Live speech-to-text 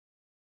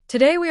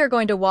Today we are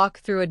going to walk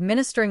through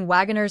administering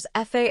Waggoner's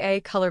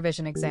FAA color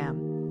vision exam.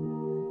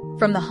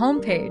 From the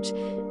home page,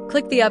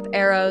 click the up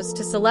arrows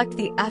to select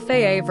the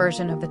FAA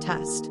version of the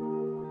test.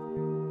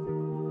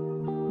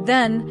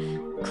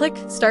 Then, click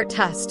Start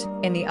Test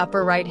in the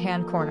upper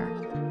right-hand corner.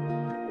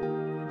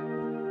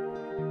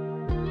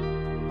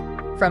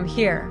 From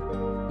here,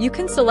 you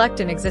can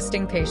select an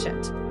existing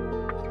patient.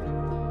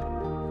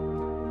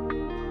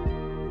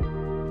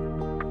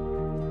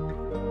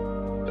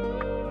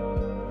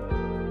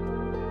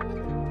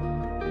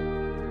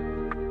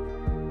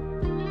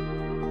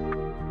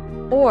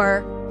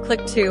 Or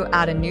click to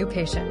add a new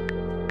patient.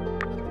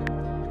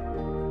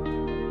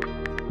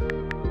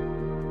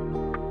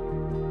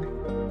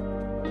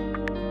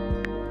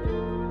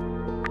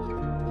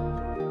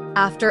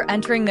 After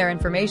entering their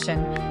information,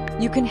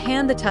 you can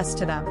hand the test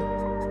to them.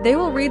 They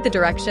will read the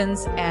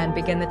directions and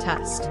begin the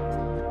test.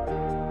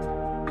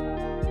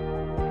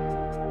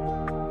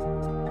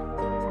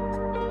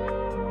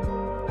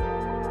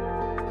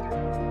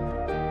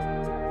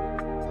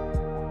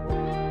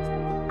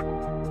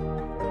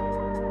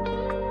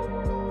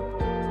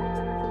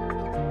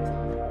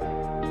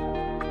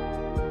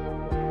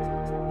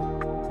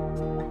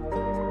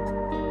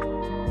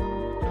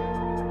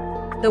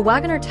 The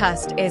Waggoner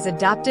test is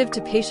adaptive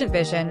to patient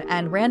vision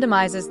and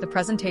randomizes the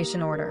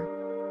presentation order.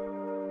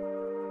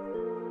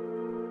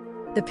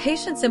 The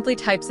patient simply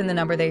types in the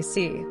number they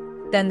see,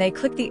 then they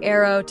click the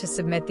arrow to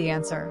submit the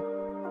answer.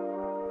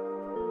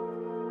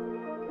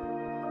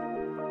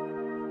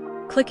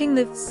 Clicking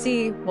the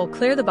C will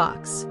clear the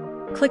box.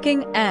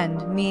 Clicking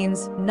End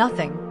means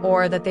nothing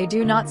or that they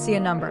do not see a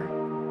number.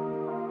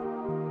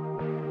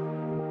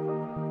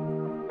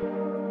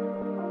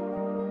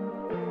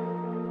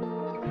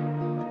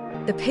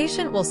 The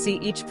patient will see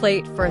each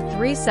plate for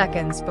 3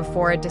 seconds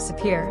before it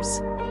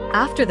disappears.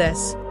 After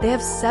this, they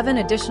have 7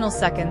 additional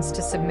seconds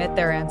to submit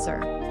their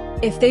answer.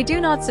 If they do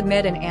not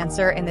submit an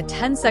answer in the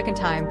 10-second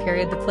time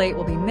period, the plate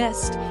will be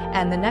missed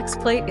and the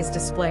next plate is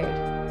displayed.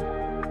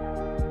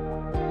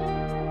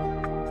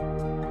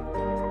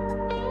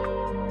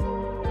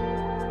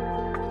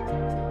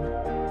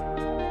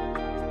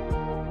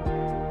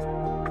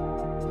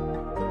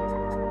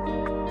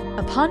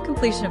 Upon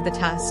completion of the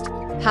test,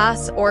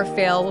 pass or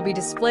fail will be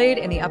displayed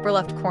in the upper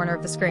left corner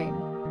of the screen.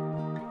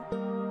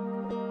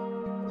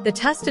 The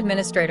test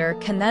administrator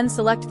can then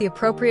select the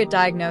appropriate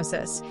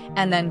diagnosis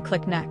and then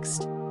click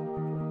Next.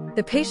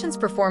 The patient's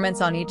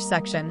performance on each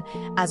section,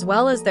 as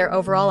well as their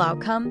overall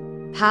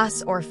outcome,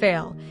 pass or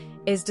fail,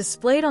 is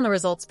displayed on the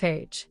results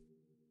page.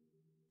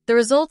 The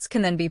results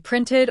can then be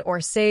printed or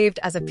saved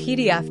as a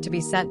PDF to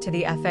be sent to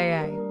the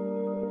FAA.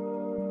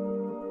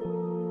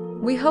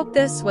 We hope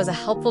this was a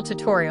helpful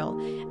tutorial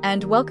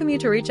and welcome you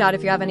to reach out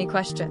if you have any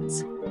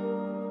questions.